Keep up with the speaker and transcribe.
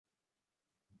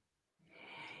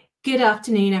Good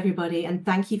afternoon, everybody, and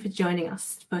thank you for joining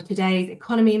us for today's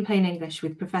Economy in Plain English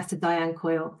with Professor Diane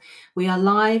Coyle. We are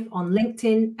live on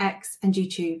LinkedIn, X, and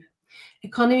YouTube.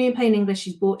 Economy in Plain English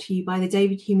is brought to you by the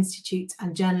David Hume Institute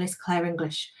and journalist Clare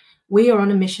English. We are on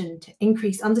a mission to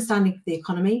increase understanding of the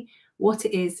economy, what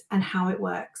it is, and how it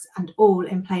works, and all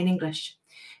in plain English.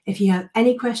 If you have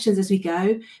any questions as we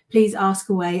go, please ask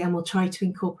away and we'll try to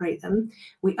incorporate them.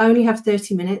 We only have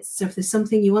 30 minutes, so if there's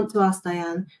something you want to ask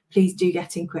Diane, please do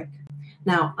get in quick.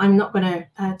 Now, I'm not going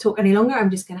to talk any longer. I'm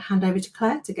just going to hand over to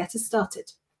Claire to get us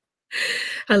started.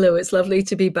 Hello, it's lovely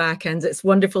to be back and it's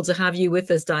wonderful to have you with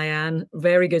us, Diane.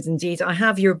 Very good indeed. I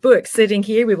have your book sitting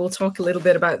here. We will talk a little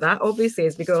bit about that, obviously,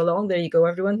 as we go along. There you go,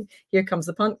 everyone. Here comes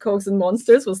the punt, Cogs and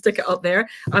Monsters. We'll stick it up there.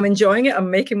 I'm enjoying it. I'm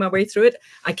making my way through it.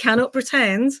 I cannot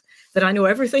pretend that I know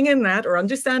everything in that or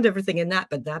understand everything in that,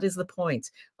 but that is the point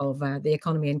of the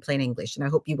Economy in Plain English. And I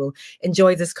hope you will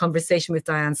enjoy this conversation with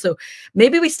Diane. So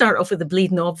maybe we start off with the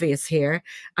bleeding obvious here,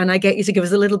 and I get you to give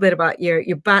us a little bit about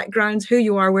your background, who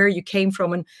you are, where you came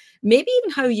from, and maybe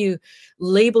even how you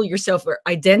label yourself or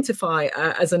identify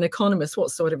as an economist.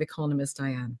 What sort of economist,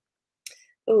 Diane?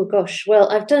 Oh gosh, well,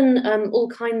 I've done all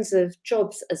kinds of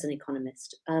jobs as an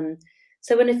economist.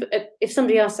 So if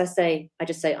somebody asks, I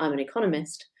just say I'm an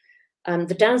economist.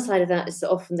 The downside of that is that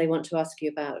often they want to ask you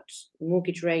about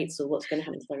mortgage rates or what's going to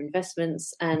happen to their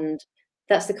investments, and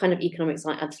that's the kind of economics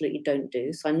I absolutely don't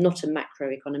do. So I'm not a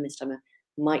macroeconomist, I'm a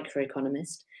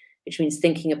microeconomist, which means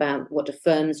thinking about what do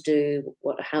firms do,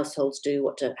 what do households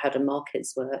do, how do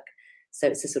markets work. So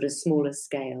it's a sort of smaller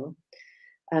scale.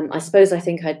 I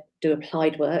think I do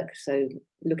applied work, so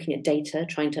looking at data,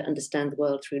 trying to understand the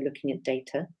world through looking at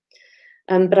data.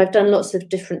 But I've done lots of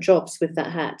different jobs with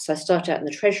that hat. So I started out in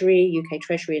the Treasury, UK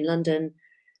Treasury in London.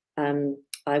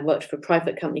 I worked for a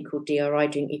private company called DRI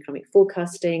doing economic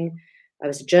forecasting. I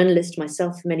was a journalist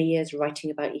myself for many years,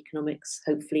 writing about economics,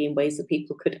 hopefully in ways that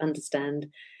people could understand.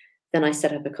 Then I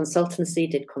set up a consultancy,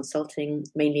 did consulting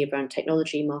mainly around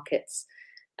technology markets.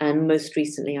 And most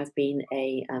recently, I've been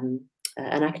an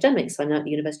academic. So I'm now at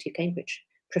the University of Cambridge,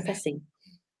 professing.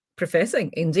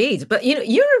 Professing, indeed. But,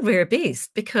 you're a rare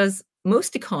beast because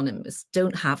most economists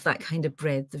don't have that kind of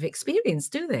breadth of experience,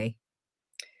 do they?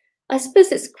 I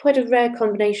suppose it's quite a rare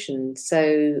combination.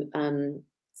 So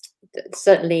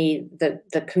certainly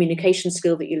the communication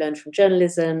skill that you learn from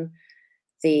journalism,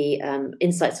 the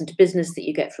insights into business that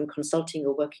you get from consulting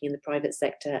or working in the private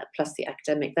sector, plus the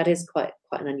academic, that is quite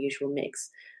an unusual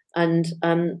mix. And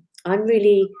I'm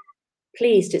really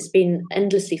pleased. It's been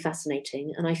endlessly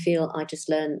fascinating, and I feel I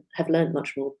just have learned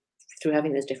much more through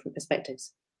having those different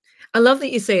perspectives. I love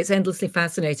that you say it's endlessly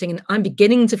fascinating, and I'm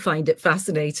beginning to find it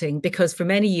fascinating because for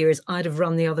many years I'd have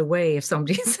run the other way if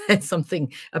somebody said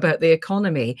something about the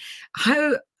economy.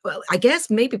 Well, I guess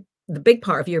maybe the big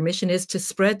part of your mission is to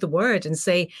spread the word and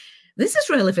say, this is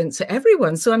relevant to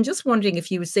everyone. So I'm just wondering if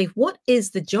you would say, what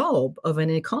is the job of an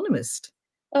economist?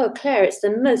 Oh, Claire, it's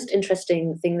the most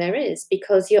interesting thing there is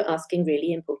because you're asking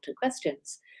really important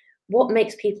questions. What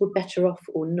makes people better off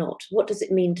or not? What does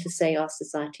it mean to say our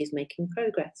society is making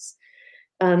progress?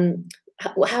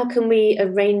 How can we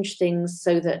arrange things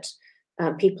so that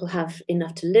people have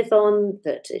enough to live on,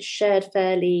 that it's shared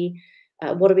fairly?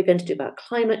 What are we going to do about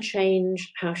climate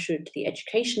change? How should the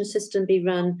education system be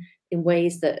run in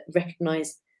ways that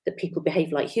recognize that people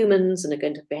behave like humans and are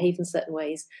going to behave in certain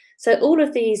ways? So all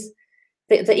of these,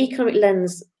 the economic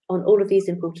lens on all of these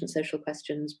important social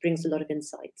questions brings a lot of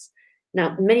insights.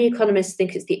 Now, many economists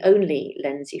think it's the only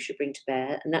lens you should bring to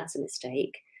bear, and that's a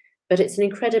mistake, but it's an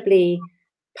incredibly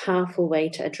powerful way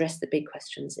to address the big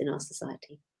questions in our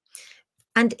society.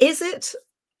 And is it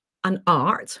an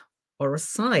art or a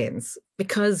science?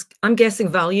 Because I'm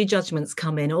guessing value judgments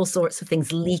come in, all sorts of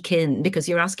things leak in because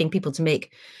you're asking people to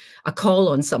make a call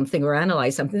on something or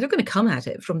analyze something. They're going to come at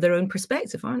it from their own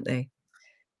perspective, aren't they?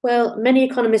 Well, many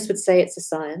economists would say it's a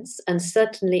science, and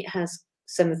certainly it has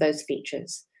some of those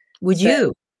features. Would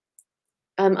you?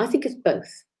 I think it's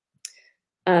both.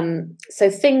 So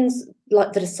things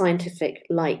that are scientific,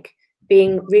 like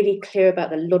being really clear about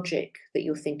the logic that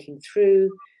you're thinking through,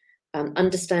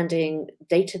 understanding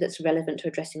data that's relevant to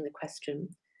addressing the question,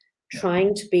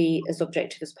 trying to be as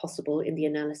objective as possible in the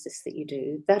analysis that you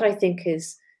do. That, I think,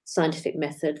 is scientific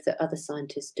method that other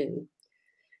scientists do.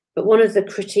 But one of the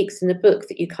critiques in the book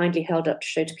that you kindly held up to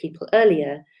show to people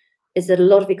earlier is that a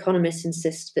lot of economists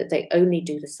insist that they only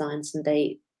do the science and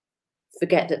they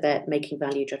forget that they're making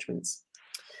value judgments.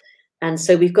 And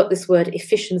so we've got this word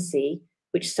efficiency,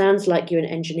 which sounds like you're an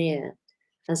engineer.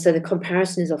 And so the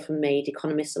comparison is often made.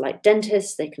 Economists are like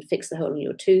dentists, they can fix the hole in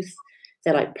your tooth.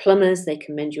 They're like plumbers, they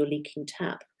can mend your leaking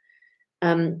tap.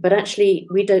 But actually,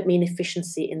 we don't mean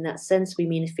efficiency in that sense. We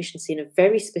mean efficiency in a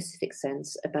very specific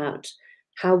sense about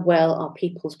how well are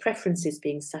people's preferences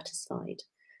being satisfied.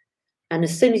 And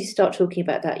as soon as you start talking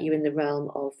about that, you're in the realm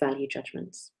of value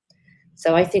judgments.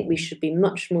 So I think we should be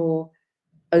much more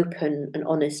open and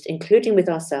honest, including with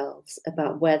ourselves,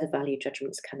 about where the value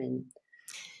judgments come in.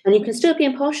 And you can still be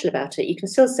impartial about it. You can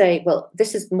still say, well,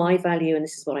 this is my value and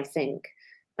this is what I think.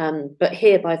 But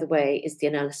here, by the way, is the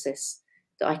analysis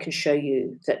that I can show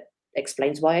you that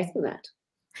explains why I think that.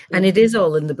 And it is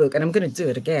all in the book, and I'm going to do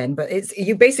it again, but it's,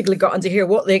 you basically got into here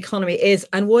what the economy is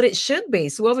and what it should be.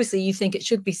 So obviously you think it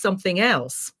should be something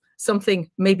else,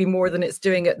 something maybe more than it's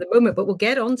doing at the moment, but we'll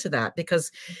get onto that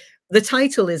because the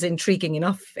title is intriguing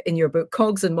enough in your book,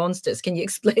 Cogs and Monsters. Can you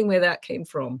explain where that came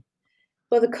from?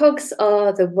 Well, the cogs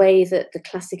are the way that the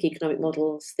classic economic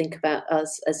models think about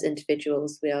us as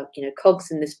individuals. We are,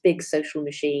 cogs in this big social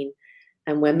machine,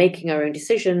 and we're making our own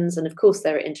decisions. And of course,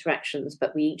 there are interactions,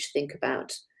 but we each think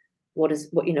about what is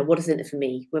in it for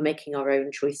me. We're making our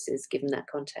own choices given that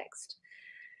context.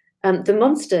 The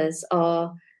monsters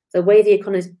are the way the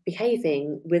economy is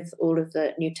behaving with all of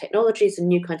the new technologies and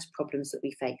new kinds of problems that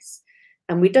we face.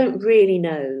 And we don't really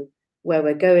know where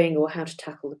we're going or how to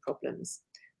tackle the problems.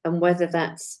 And whether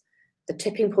that's the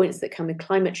tipping points that come with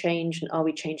climate change and are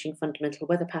we changing fundamental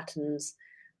weather patterns,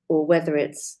 or whether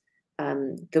it's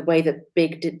the way that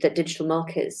that digital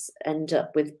markets end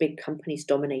up with big companies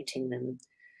dominating them.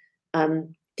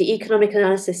 The economic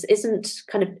analysis isn't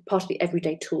kind of part of the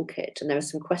everyday toolkit, and there are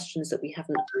some questions that we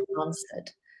haven't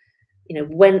answered.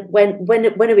 When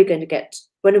are we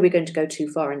going to go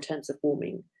too far in terms of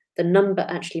warming? The number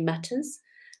actually matters.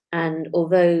 And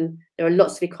although there are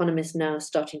lots of economists now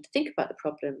starting to think about the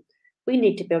problem, we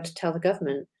need to be able to tell the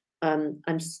government,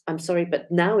 I'm sorry,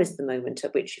 but now is the moment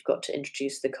at which you've got to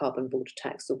introduce the carbon border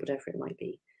tax or whatever it might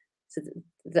be. So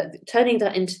turning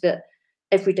that into the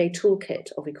everyday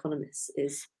toolkit of economists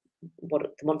is what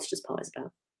the monsters part is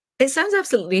about. It sounds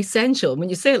absolutely essential. When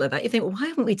you say it like that, you think, well, why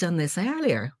haven't we done this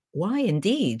earlier? Why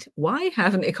indeed? Why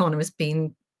haven't economists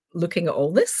been looking at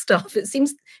all this stuff? It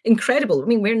seems incredible. I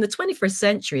mean, we're in the 21st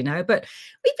century now, but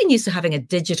we've been used to having a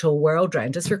digital world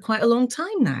around us for quite a long time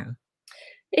now.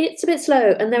 It's a bit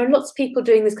slow, and there are lots of people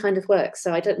doing this kind of work,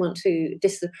 so I don't want to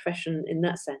diss the profession in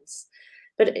that sense.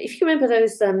 But if you remember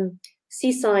those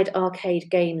seaside arcade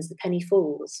games, the penny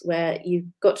falls, where you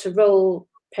got to roll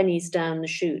pennies down the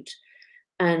chute,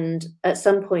 and at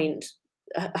some point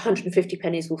 150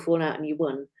 pennies will fall out and you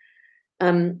won.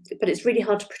 But it's really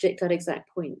hard to predict that exact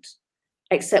point,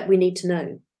 except we need to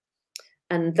know.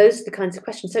 And those are the kinds of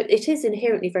questions. So it is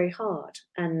inherently very hard.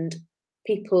 And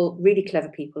people, really clever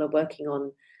people, are working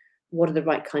on what are the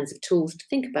right kinds of tools to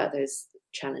think about those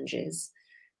challenges.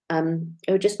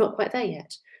 We're just not quite there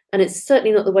yet. And it's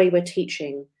certainly not the way we're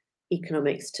teaching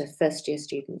economics to first-year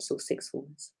students or sixth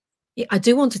formers. Yeah, I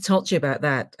do want to talk to you about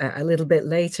that a little bit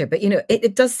later, but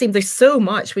it does seem there's so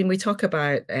much when we talk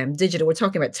about digital. We're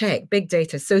talking about tech, big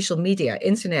data, social media,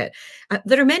 internet.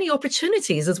 There are many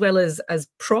opportunities as well as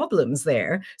problems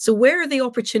there. So where are the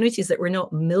opportunities that we're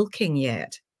not milking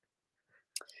yet?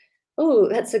 Oh,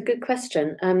 that's a good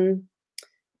question.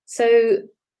 So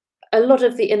a lot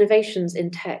of the innovations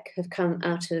in tech have come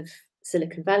out of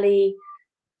Silicon Valley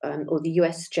or the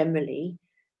US generally,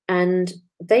 and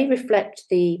they reflect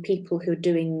the people who are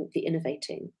doing the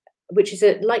innovating, which is,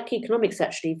 like economics,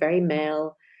 actually very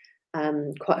male,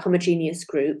 quite homogeneous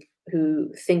group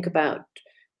who think about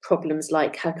problems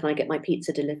like, how can I get my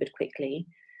pizza delivered quickly?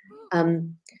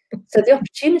 So the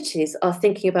opportunities are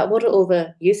thinking about what are all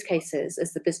the use cases,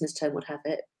 as the business term would have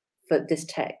it, for this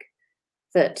tech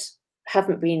that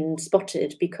haven't been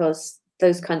spotted because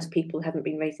those kinds of people haven't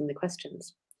been raising the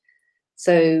questions.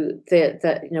 So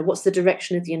what's the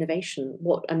direction of the innovation?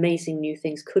 What amazing new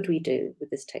things could we do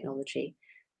with this technology?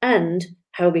 And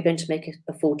how are we going to make it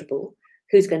affordable?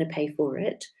 Who's going to pay for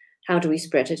it? How do we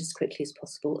spread it as quickly as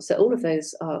possible? So all of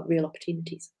those are real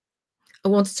opportunities. I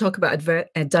want to talk about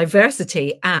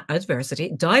diversity and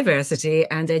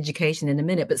education in a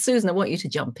minute. But Susan, I want you to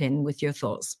jump in with your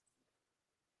thoughts.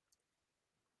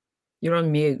 You're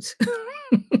on mute.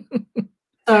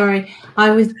 Sorry, I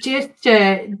was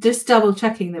just double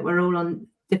checking that we're all on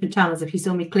different channels. If you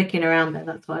saw me clicking around there,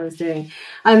 that's what I was doing.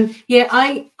 Yeah,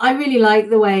 I really like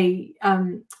the way.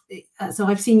 So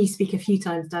I've seen you speak a few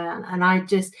times, Diane, and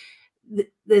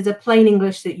there's a plain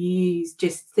English that you use,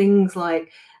 just things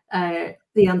like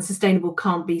the unsustainable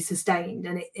can't be sustained,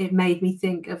 and it made me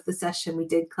think of the session we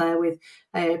did, Claire, with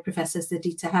Professor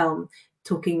Sadita Helm,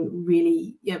 talking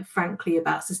really frankly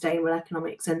about sustainable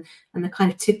economics and the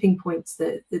kind of tipping points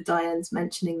that Diane's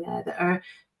mentioning there that are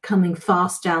coming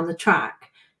fast down the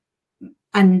track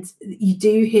And you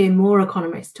do hear more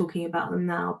economists talking about them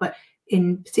now, but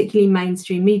in particularly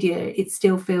mainstream media, it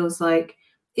still feels like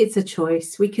it's a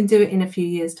choice. We can do it in a few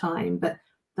years' time, but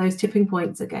those tipping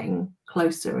points are getting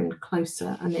closer and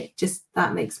closer, and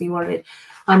that makes me worried.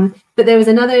 But there was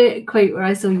another quote where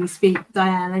I saw you speak,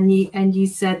 Diane, and you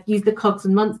said, use the cogs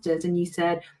and monsters, and you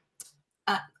said,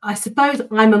 I suppose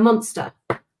I'm a monster.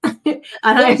 And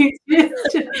I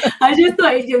just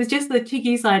thought it was just the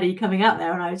cheeky side of you coming out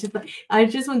there, and I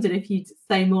just wondered if you'd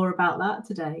say more about that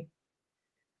today.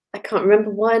 I can't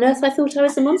remember why on earth I thought I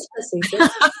was a monster, Susie.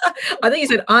 I think you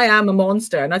said I am a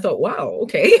monster, and I thought, wow,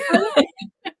 okay.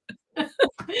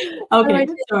 Okay,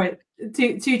 sorry,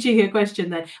 too cheeky a question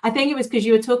then. I think it was because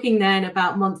you were talking then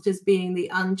about monsters being the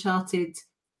uncharted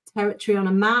territory on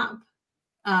a map.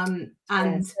 So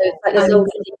there's all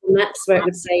maps where it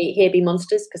would say here be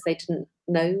monsters, because they didn't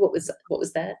know what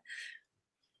was there.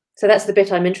 So that's the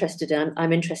bit I'm interested in.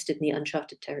 I'm interested in the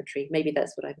uncharted territory. Maybe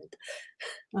that's what I meant.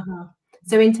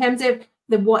 So in terms of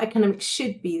what economics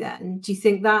should be then, do you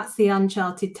think that's the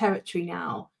uncharted territory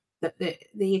now, that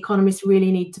the economists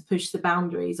really need to push the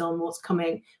boundaries on what's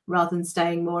coming rather than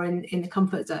staying more in the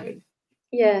comfort zone?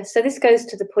 Yeah, so this goes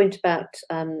to the point about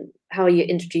how you're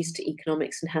introduced to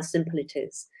economics and how simple it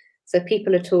is. So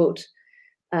people are taught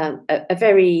a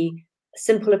very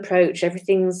simple approach.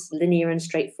 Everything's linear and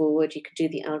straightforward. You can do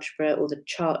the algebra or the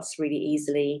charts really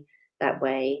easily that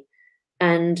way.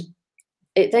 And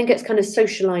it then gets kind of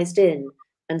socialized in.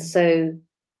 And so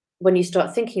when you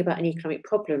start thinking about an economic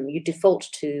problem, you default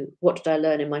to what did I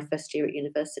learn in my first year at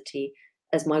university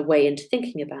as my way into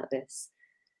thinking about this.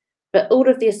 But all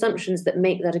of the assumptions that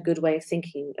make that a good way of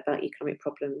thinking about economic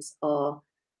problems are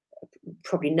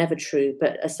probably never true,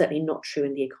 but are certainly not true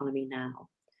in the economy now.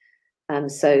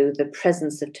 So the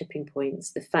presence of tipping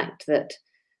points, the fact that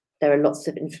there are lots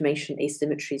of information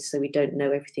asymmetries, so we don't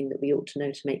know everything that we ought to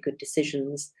know to make good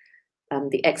decisions,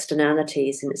 the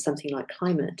externalities in something like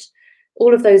climate,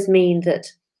 all of those mean that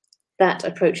that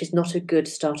approach is not a good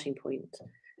starting point.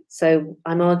 So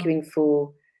I'm arguing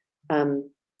for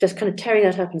just kind of tearing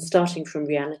that up and starting from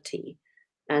reality,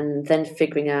 and then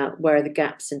figuring out where are the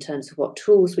gaps in terms of what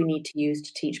tools we need to use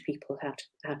to teach people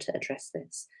how to address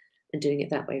this, and doing it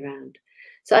that way around.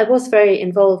 So I was very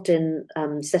involved in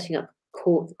setting up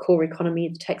Core Economy,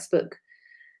 the textbook,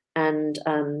 and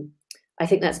I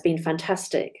think that's been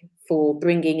fantastic for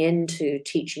bringing into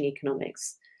teaching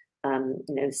economics,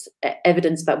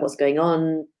 evidence about what's going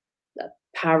on,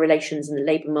 power relations in the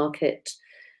labour market,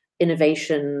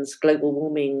 innovations, global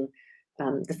warming,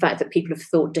 the fact that people have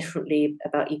thought differently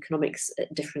about economics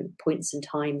at different points in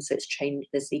time, so it's changed.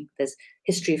 There's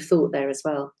history of thought there as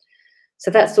well. So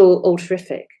that's all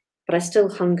terrific, but I still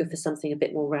hunger for something a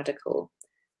bit more radical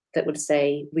that would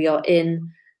say we are in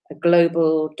a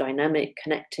global, dynamic,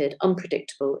 connected,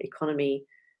 unpredictable economy.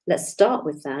 Let's start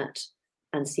with that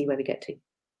and see where we get to.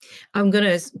 I'm going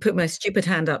to put my stupid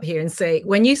hand up here and say,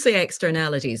 when you say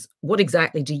externalities, what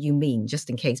exactly do you mean? Just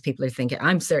in case people are thinking,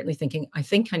 I'm certainly thinking, I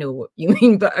think I know what you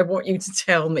mean, but I want you to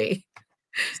tell me.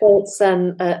 So it's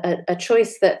a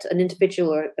choice that an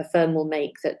individual or a firm will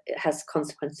make that has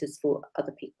consequences for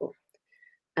other people.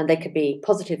 And they could be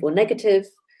positive or negative,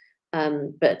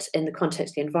 but in the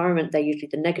context of the environment, they're usually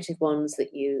the negative ones,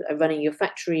 that you are running your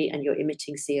factory and you're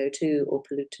emitting CO2 or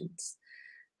pollutants.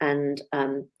 And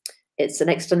it's an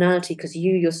externality because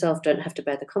you yourself don't have to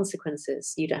bear the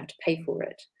consequences. You don't have to pay for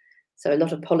it. So a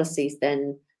lot of policies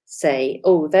then say,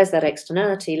 oh, there's that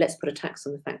externality, let's put a tax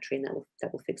on the factory and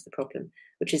that will fix the problem,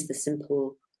 which is the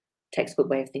simple textbook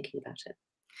way of thinking about it.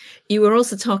 You were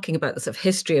also talking about the sort of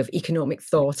history of economic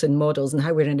thought and models and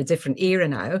how we're in a different era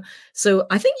now. So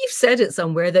I think you've said it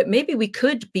somewhere that maybe we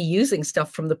could be using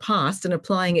stuff from the past and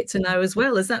applying it to now as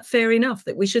well. Is that fair enough,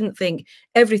 that we shouldn't think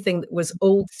everything that was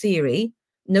old theory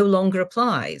no longer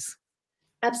applies?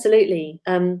 Absolutely.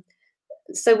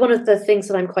 So one of the things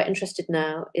that I'm quite interested in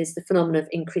now is the phenomenon of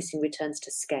increasing returns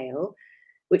to scale,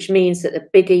 which means that the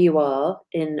bigger you are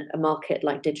in a market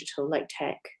like digital, like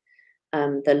tech,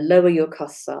 the lower your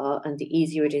costs are and the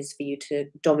easier it is for you to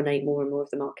dominate more and more of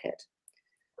the market.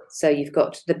 So you've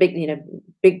got the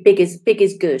big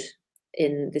is good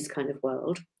in this kind of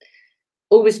world.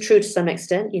 Always true to some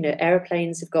extent.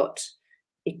 Airplanes have got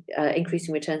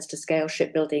increasing returns to scale,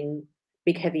 shipbuilding,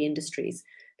 big heavy industries.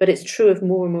 But it's true of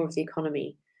more and more of the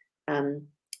economy in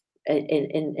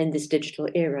this digital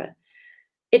era.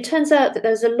 It turns out that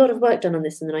there was a lot of work done on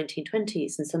this in the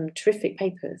 1920s and some terrific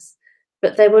papers,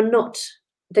 but they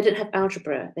didn't have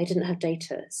algebra, they didn't have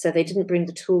data, so they didn't bring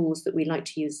the tools that we like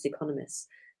to use as economists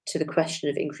to the question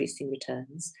of increasing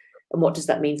returns and what does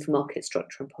that mean for market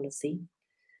structure and policy.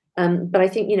 But I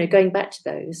think, you know, going back to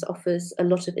those offers a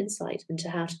lot of insight into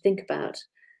how to think about,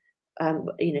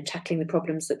 you know, tackling the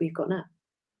problems that we've got now.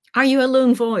 Are you a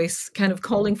lone voice kind of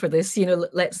calling for this? You know,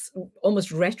 let's almost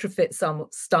retrofit some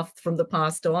stuff from the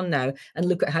past on now and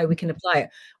look at how we can apply it.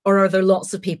 Or are there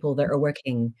lots of people that are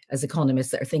working as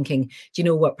economists that are thinking, do you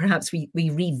know what, perhaps we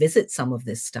revisit some of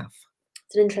this stuff?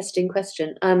 It's an interesting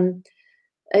question.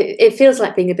 It feels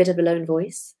like being a bit of a lone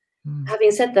voice.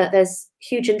 Having said that, there's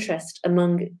huge interest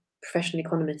among professional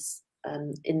economists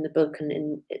in the book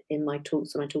and in my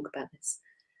talks when I talk about this.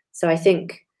 So I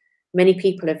think many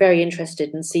people are very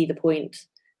interested and see the point,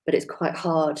 but it's quite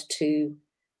hard to,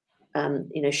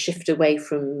 you know, shift away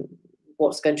from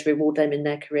what's going to reward them in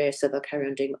their career, so they'll carry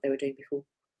on doing what they were doing before.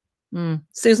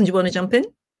 Susan, do you want to jump in?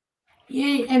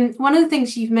 Yeah, and one of the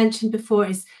things you've mentioned before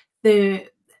is the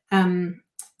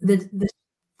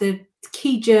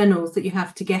key journals that you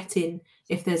have to get in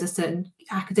if there's a certain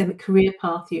academic career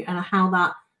path, and how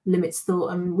that limits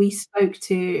thought. And we spoke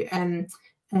to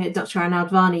Dr. Anna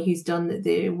Advani, who's done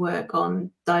the work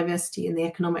on diversity in the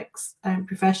economics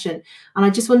profession. And I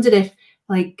just wondered if,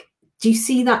 like, do you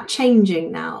see that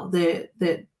changing now, the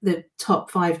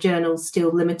top 5 journals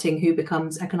still limiting who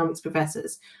becomes economics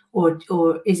professors, or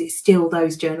is it still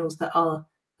those journals that are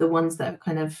the ones that are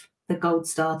kind of the gold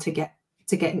star to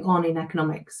getting on in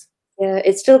economics? Yeah,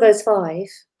 it's still those 5,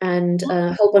 and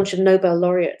a whole bunch of Nobel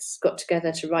laureates got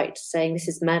together to write saying this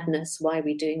is madness, why are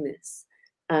we doing this?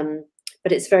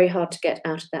 But it's very hard to get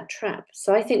out of that trap.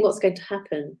 So I think what's going to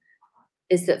happen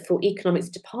is that for economics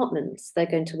departments, they're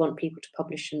going to want people to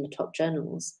publish in the top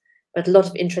journals, but a lot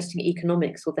of interesting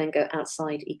economics will then go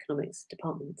outside economics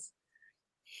departments.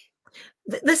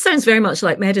 This sounds very much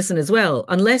like medicine as well.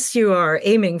 Unless you are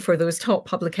aiming for those top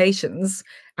publications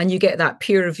and you get that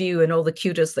peer review and all the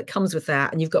kudos that comes with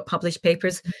that, and you've got published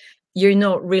papers, you're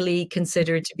not really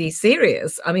considered to be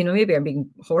serious. I mean, maybe I'm being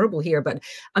horrible here, but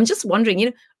I'm just wondering, you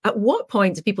know, at what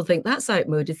point do people think that's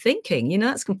outmoded thinking? You know,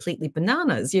 that's completely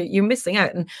bananas. You're missing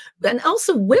out. And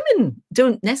also women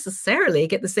don't necessarily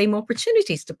get the same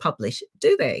opportunities to publish,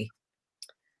 do they?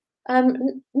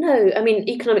 No, I mean,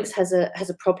 economics has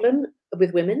a problem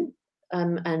with women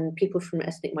and people from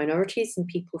ethnic minorities and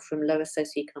people from lower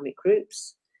socioeconomic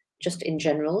groups, just in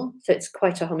general. So it's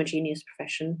quite a homogeneous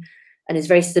profession, and is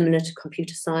very similar to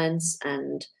computer science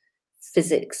and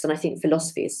physics, and I think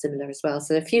philosophy is similar as well.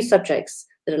 So there are a few subjects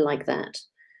that are like that.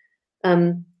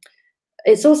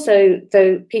 It's also,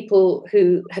 though, people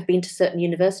who have been to certain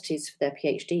universities for their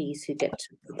PhDs who get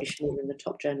to publish more in the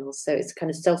top journals. So it's kind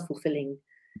of self-fulfilling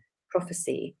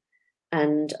prophecy,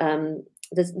 and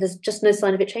there's just no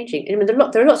sign of it changing. I mean, there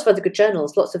are lots of other good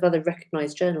journals, lots of other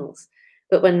recognized journals,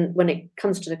 but when it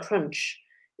comes to the crunch,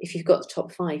 if you've got the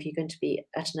top 5, you're going to be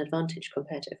at an advantage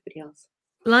compared to everybody else.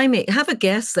 Blimey, have a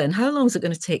guess then. How long is it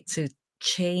going to take to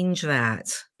change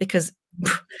that? Because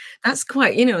that's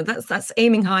quite, you know, that's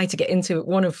aiming high to get into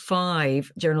one of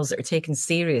 5 journals that are taken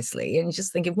seriously. And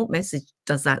just thinking, what message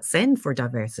does that send for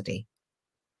diversity?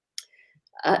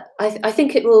 I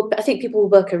think it will. I think people will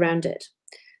work around it.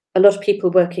 A lot of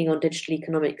people working on digital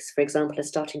economics, for example, are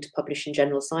starting to publish in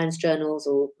general science journals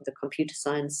or the computer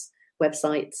science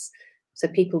websites. So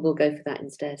people will go for that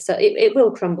instead. So it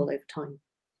will crumble over time.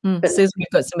 But Susan, we've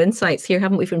got some insights here,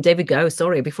 haven't we, from David Gow?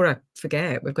 Sorry, before I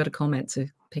forget, we've got a comment to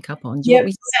pick up on.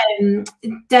 David,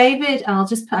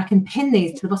 I can pin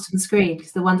these to the bottom of the screen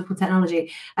because the wonderful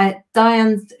technology.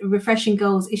 Diane's refreshing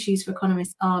goals issues for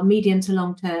economists are medium to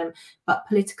long term, but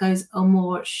politicos are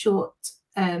more short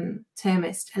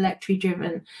termist, electorally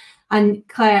driven. And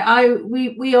Claire,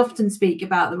 we often speak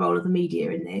about the role of the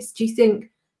media in this. Do you think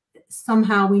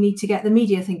somehow we need to get the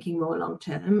media thinking more long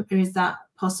term, or is that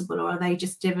possible, or are they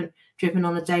just driven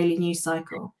on a daily news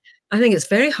cycle? I think it's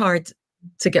very hard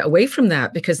to get away from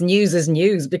that, because news is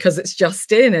news, because it's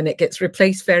just in and it gets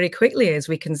replaced very quickly, as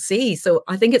we can see. So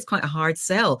I think it's quite a hard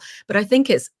sell, but I think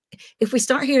it's, if we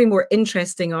start hearing more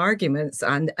interesting arguments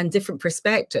and different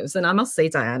perspectives, and I must say,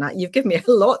 Diana, you've given me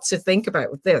a lot to think about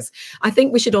with this. I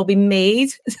think we should all be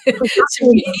made to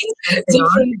read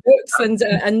different books and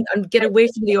get away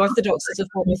from the orthodoxies of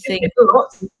what we think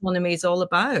economy is all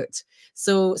about.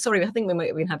 So, sorry, I think we might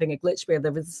have been having a glitch where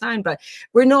there was a sound, but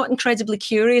we're not incredibly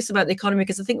curious about the economy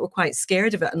because I think we're quite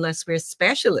scared of it unless we're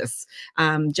specialists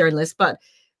journalists. But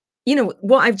you know,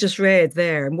 what I've just read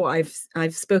there and what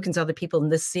I've spoken to other people in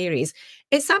this series,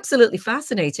 it's absolutely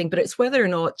fascinating, but it's whether or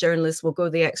not journalists will go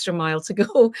the extra mile to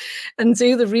go and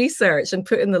do the research and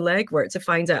put in the legwork to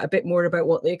find out a bit more about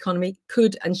what the economy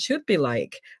could and should be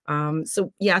like.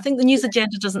 So yeah, I think the news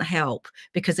agenda doesn't help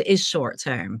because it is short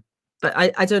term. But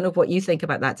I don't know what you think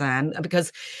about that, Diane,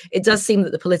 because it does seem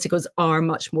that the politicals are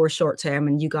much more short term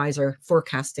and you guys are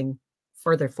forecasting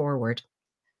further forward.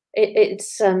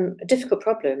 It's a difficult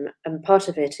problem, and part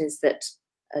of it is that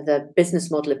the business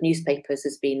model of newspapers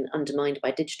has been undermined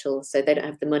by digital, so they don't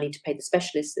have the money to pay the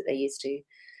specialists that they used to.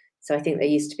 So I think there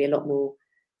used to be a lot more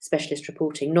specialist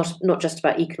reporting, not just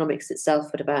about economics itself,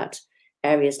 but about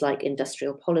areas like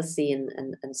industrial policy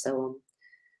and so on.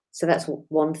 So that's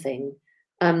one thing.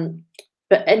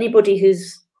 But anybody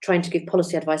who's trying to give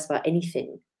policy advice about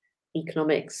anything,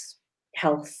 economics,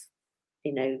 health,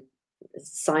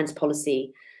 science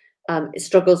policy, it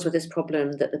struggles with this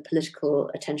problem that the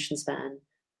political attention span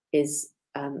is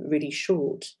really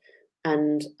short,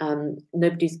 and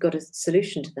nobody's got a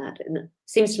solution to that. And it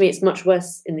seems to me it's much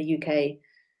worse in the UK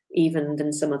even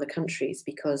than some other countries,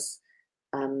 because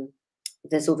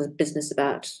there's all the business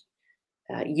about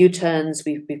U-turns.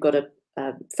 We've got a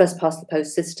first past the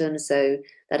post system, so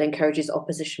that encourages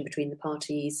opposition between the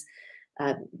parties.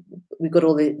 We've got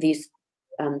all these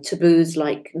taboos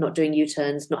like not doing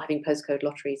U-turns, not having postcode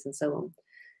lotteries, and so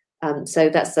on. So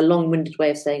that's a long-winded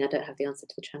way of saying I don't have the answer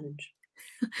to the challenge.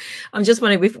 I'm just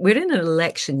wondering, we're in an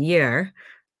election year.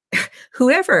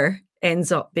 Whoever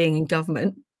ends up being in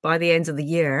government by the end of the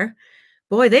year,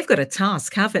 boy, they've got a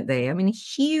task, haven't they? I mean,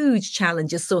 huge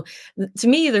challenges. So to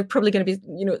me, they're probably going to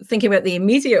be, thinking about the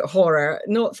immediate horror,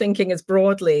 not thinking as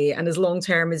broadly and as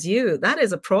long-term as you. That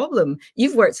is a problem.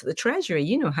 You've worked at the Treasury.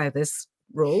 You know how this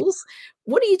rolls.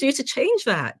 What do you do to change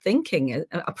that thinking,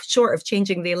 short of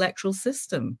changing the electoral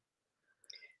system?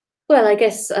 Well, I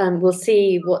guess we'll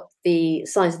see what the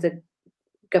size of the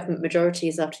government majority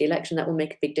is after the election. That will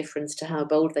make a big difference to how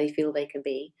bold they feel they can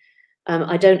be.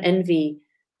 I don't envy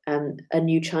a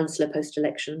new chancellor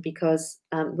post-election, because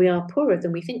we are poorer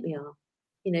than we think we are.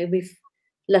 We've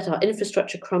let our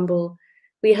infrastructure crumble.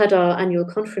 We had our annual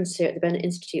conference here at the Bennett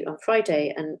Institute on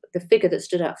Friday, and the figure that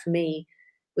stood out for me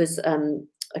was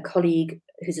a colleague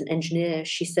who's an engineer.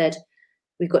 She said,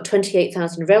 we've got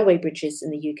 28,000 railway bridges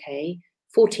in the UK,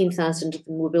 14,000 of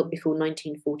them were built before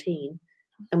 1914,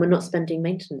 and we're not spending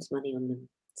maintenance money on them.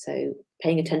 So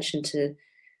paying attention to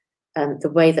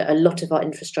the way that a lot of our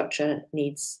infrastructure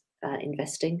needs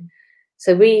investing.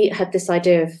 So we had this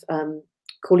idea of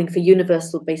calling for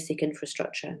universal basic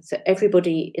infrastructure. So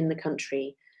everybody in the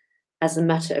country, as a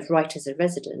matter of right as a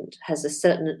resident, has a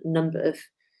certain number of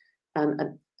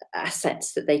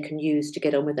assets that they can use to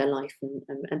get on with their life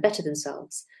and better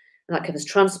themselves. And that covers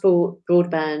transport,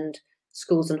 broadband,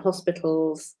 schools and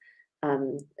hospitals,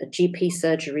 GP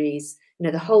surgeries,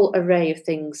 the whole array of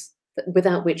things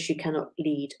without which you cannot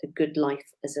lead a good life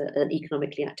as an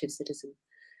economically active citizen.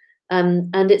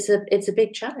 And it's a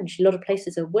big challenge. A lot of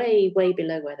places are way, way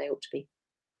below where they ought to be.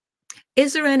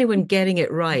 Is there anyone getting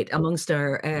it right amongst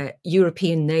our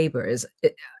European neighbours?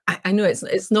 I know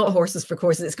it's not horses for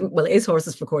courses. It is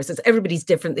horses for courses. Everybody's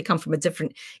different. They come from a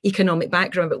different economic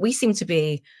background, but we seem to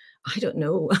be, I don't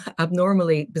know,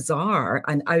 abnormally bizarre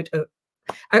and out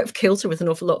of kilter with an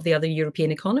awful lot of the other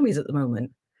European economies at the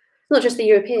moment. Not just the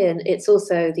European, it's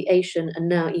also the Asian and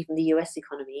now even the US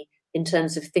economy in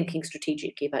terms of thinking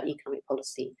strategically about economic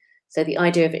policy. So the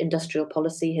idea of industrial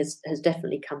policy has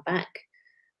definitely come back.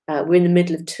 We're in the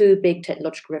middle of two big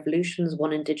technological revolutions,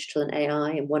 one in digital and AI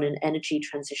and one in energy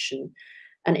transition.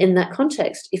 And in that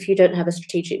context, if you don't have a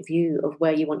strategic view of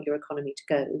where you want your economy to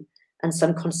go and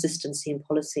some consistency in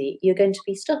policy, you're going to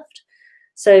be stuffed.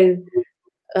 So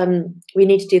we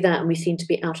need to do that, and we seem to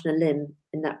be out on a limb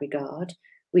in that regard.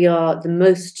 We are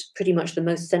pretty much the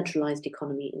most centralized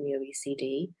economy in the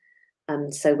OECD.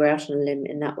 So we're out on a limb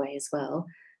in that way as well.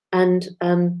 And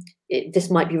this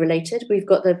might be related. We've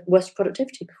got the worst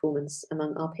productivity performance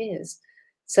among our peers.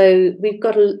 So we've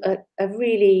got a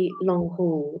really long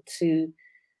haul to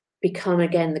become,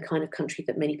 again, the kind of country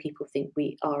that many people think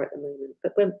we are at the moment.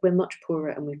 But we're much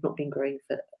poorer, and we've not been growing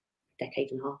for a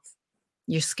decade and a half.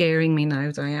 You're scaring me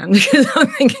now, Diane, because I'm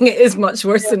thinking it is much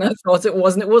worse than I thought it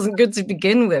was, and it wasn't good to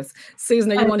begin with.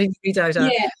 Susan, are you wanting to read out?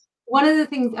 Yeah, one of the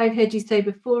things I've heard you say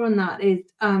before on that is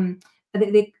that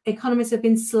the economists have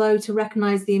been slow to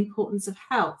recognise the importance of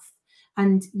health.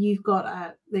 And you've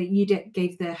got you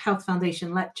gave the Health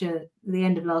Foundation lecture at the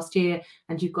end of last year,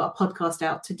 and you've got a podcast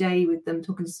out today with them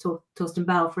talking to Torsten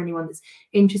Bell for anyone that's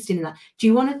interested in that. Do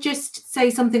you want to just say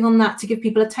something on that to give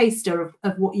people a taster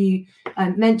of what you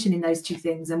mentioned in those two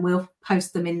things, and we'll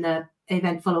post them in the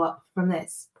event follow-up from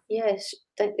this? Yes,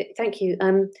 thank you.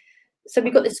 So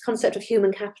we've got this concept of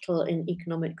human capital in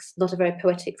economics, not a very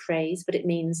poetic phrase, but it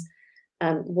means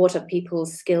what are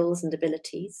people's skills and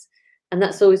abilities. And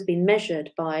that's always been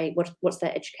measured by what's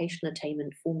their educational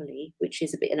attainment formally, which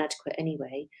is a bit inadequate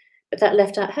anyway. but that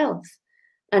left out health.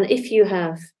 And if you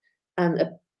have a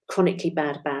chronically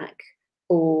bad back,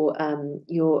 or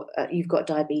you've got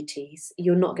diabetes,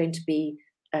 you're not going to be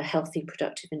a healthy,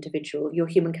 productive individual. Your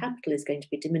human capital is going to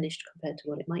be diminished compared to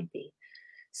what it might be.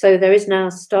 So there is now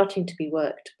starting to be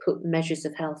work to put measures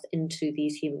of health into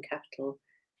these human capital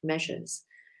measures.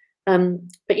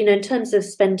 But in terms of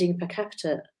spending per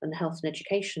capita on health and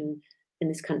education in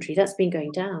this country, that's been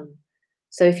going down.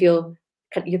 So if you're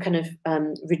kind of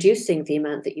reducing the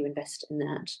amount that you invest in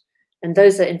that, and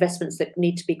those are investments that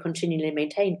need to be continually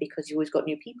maintained because you've always got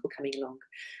new people coming along.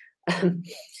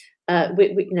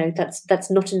 That's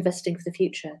not investing for the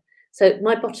future. So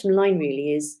my bottom line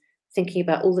really is thinking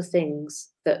about all the things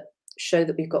that show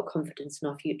that we've got confidence in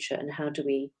our future, and how do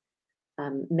we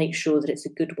make sure that it's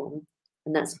a good one.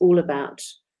 And that's all about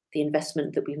the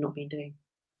investment that we've not been doing.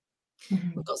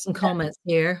 We've got some comments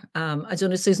here. I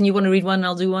don't know, Susan, you want to read one?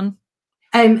 I'll do one.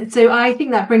 So I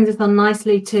think that brings us on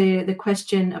nicely to the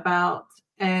question about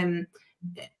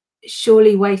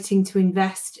surely waiting to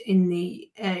invest in the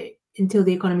until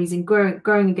the economy is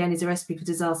growing again is a recipe for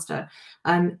disaster.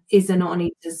 Is there not a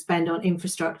need to spend on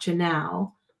infrastructure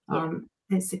now?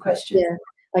 Is the question. Yeah,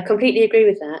 I completely agree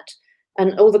with that.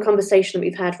 And all the conversation that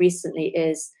we've had recently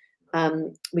is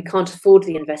we can't afford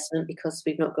the investment because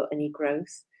we've not got any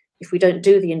growth. If we don't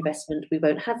do the investment, we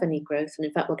won't have any growth. And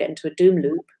in fact, we'll get into a doom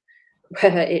loop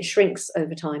where it shrinks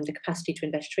over time, the capacity to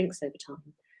invest shrinks over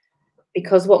time.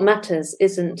 Because what matters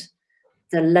isn't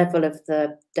the level of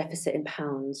the deficit in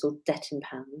pounds or debt in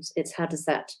pounds, it's how does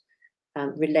that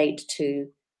relate to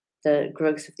the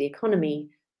growth of the economy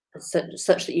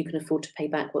such that you can afford to pay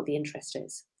back what the interest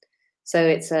is. So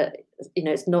it's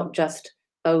it's not just,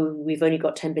 oh, we've only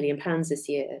got £10 billion this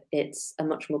year. It's a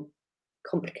much more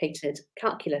complicated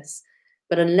calculus.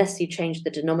 But unless you change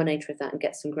the denominator of that and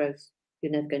get some growth,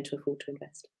 you're never going to afford to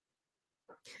invest.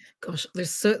 Gosh,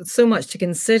 there's so much to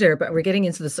consider, but we're getting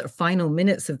into the sort of final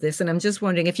minutes of this. And I'm just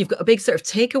wondering if you've got a big sort of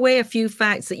takeaway, a few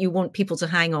facts that you want people to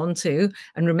hang on to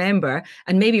and remember.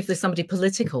 And maybe if there's somebody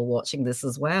political watching this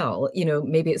as well,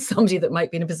 maybe it's somebody that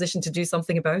might be in a position to do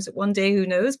something about it one day, who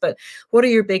knows? But what are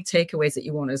your big takeaways that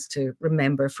you want us to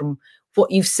remember from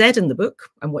what you've said in the book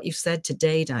and what you've said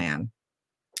today, Diane?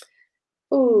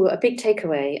 Oh, a big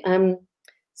takeaway.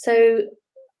 So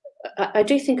I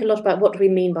do think a lot about what do we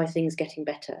mean by things getting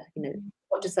better?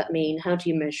 What does that mean? How do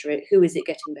you measure it? Who is it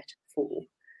getting better for?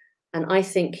 And I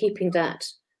think keeping that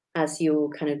as your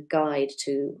kind of guide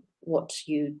to what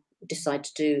you decide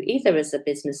to do, either as a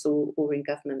business or in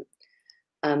government.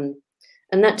 And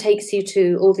that takes you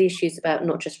to all the issues about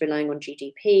not just relying on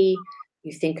GDP.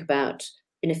 You think about,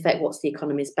 in effect, what's the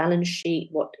economy's balance sheet?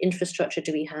 What infrastructure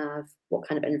do we have? What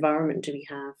kind of environment do we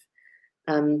have?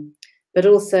 But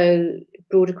also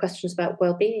broader questions about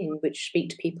well-being, which speak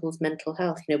to people's mental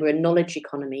health. We're a knowledge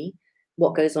economy.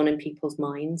 What goes on in people's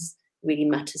minds really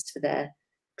matters for their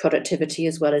productivity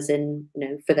as well as in,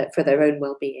 for their own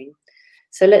well-being.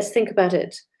 So let's think about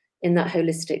it in that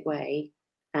holistic way,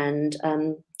 and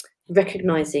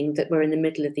recognizing that we're in the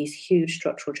middle of these huge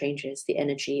structural changes, the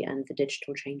energy and the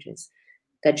digital changes.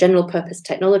 They're general purpose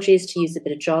technologies, to use a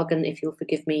bit of jargon, if you'll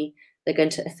forgive me. They're going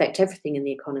to affect everything in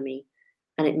the economy.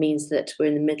 And it means that we're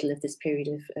in the middle of this period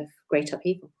of great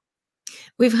upheaval.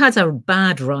 We've had a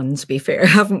bad run, to be fair,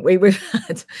 haven't we? We've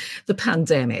had the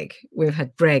pandemic. We've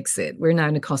had Brexit. We're now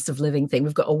in a cost of living thing.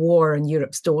 We've got a war on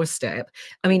Europe's doorstep.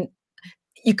 I mean,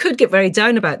 you could get very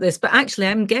down about this, but actually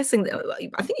I'm guessing that,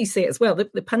 I think you say it as well,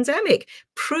 the pandemic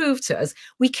proved to us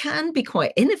we can be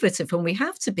quite innovative when we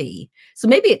have to be. So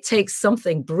maybe it takes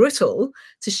something brutal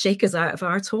to shake us out of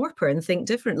our torpor and think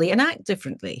differently and act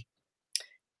differently.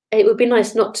 It would be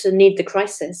nice not to need the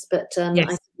crisis, but yes. I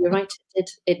think you're right.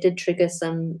 It did trigger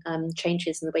some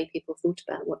changes in the way people thought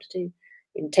about what to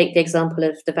do. Take the example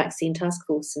of the vaccine task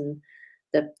force and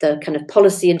the kind of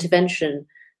policy intervention.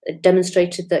 It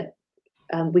demonstrated that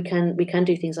we can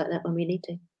do things like that when we need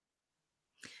to.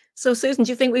 So, Susan,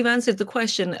 do you think we've answered the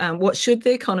question, what should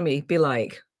the economy be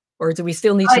like? Or do we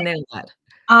still need to nail that?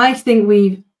 I think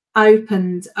we've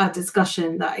opened a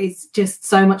discussion that is just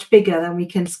so much bigger than we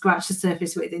can scratch the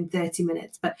surface with in 30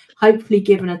 minutes, but hopefully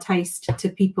given a taste to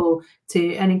people,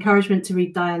 to an encouragement to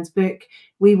read Diane's book.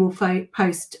 We will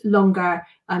post longer,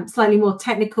 slightly more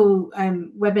technical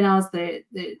webinars that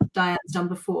Diane's done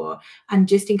before, and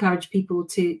just encourage people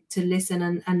to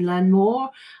listen and learn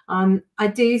more. I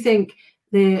do think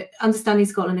the Understanding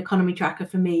Scotland Economy Tracker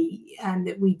for me, and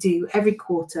that we do every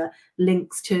quarter,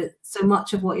 links to so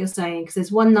much of what you're saying, because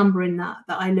there's one number in that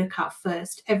I look at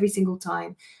first every single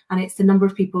time, and it's the number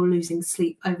of people losing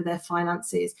sleep over their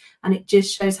finances. And it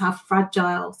just shows how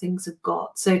fragile things have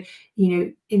got. So, you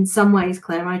know, in some ways,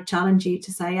 Claire, I challenge you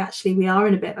to say, actually, we are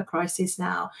in a bit of a crisis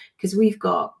now, because we've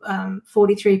got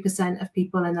 43% of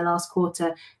people in the last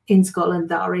quarter in Scotland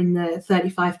that are in the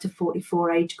 35 to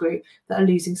 44 age group that are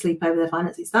losing sleep over their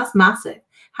finances. That's massive.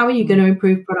 How are you going to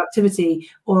improve productivity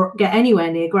or get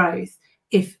anywhere near growth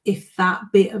if that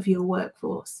bit of your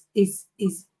workforce is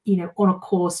you know, on a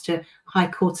course to high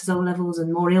cortisol levels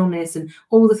and more illness and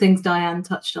all the things Diane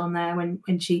touched on there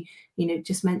when she, you know,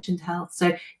 just mentioned health.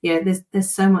 So yeah,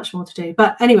 there's so much more to do.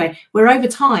 But anyway, we're over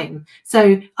time.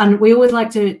 So, and we always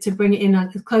like to bring it in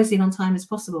as closely on time as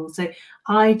possible. So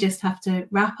I just have to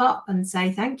wrap up and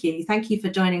say thank you. Thank you for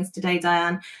joining us today,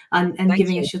 Diane, and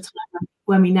giving us your time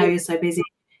when we know you're so busy.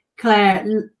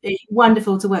 Claire,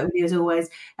 wonderful to work with you as always.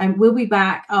 And we'll be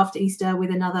back after Easter with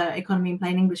another Economy in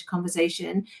Plain English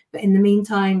conversation. But in the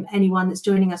meantime, anyone that's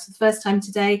joining us for the first time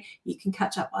today, you can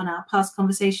catch up on our past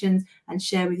conversations and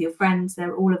share with your friends.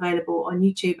 They're all available on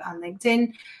YouTube and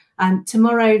LinkedIn. And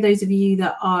tomorrow, those of you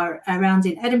that are around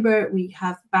in Edinburgh, we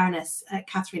have Baroness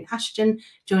Catherine Ashton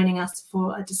joining us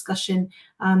for a discussion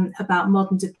about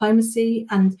modern diplomacy.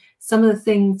 And some of the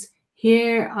things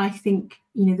here, I think,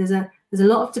 you know, there's a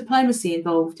lot of diplomacy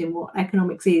involved in what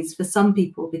economics is for some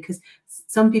people, because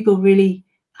some people really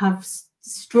have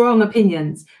strong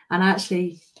opinions, and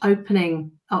actually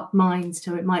opening up minds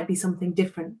to it might be something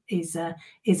different is a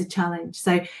challenge.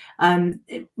 So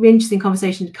really interesting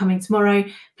conversation coming tomorrow.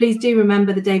 Please do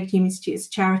remember the David Hume Institute is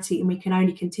a charity, and we can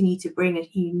only continue to bring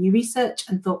you new research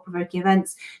and thought-provoking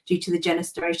events due to the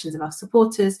generous donations of our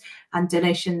supporters, and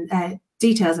donation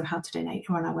details of how to donate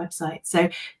are on our website. So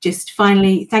just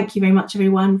finally, thank you very much,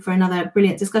 everyone, for another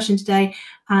brilliant discussion today.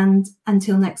 And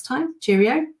until next time,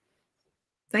 cheerio.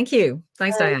 Thank you.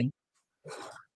 Thanks, Diane.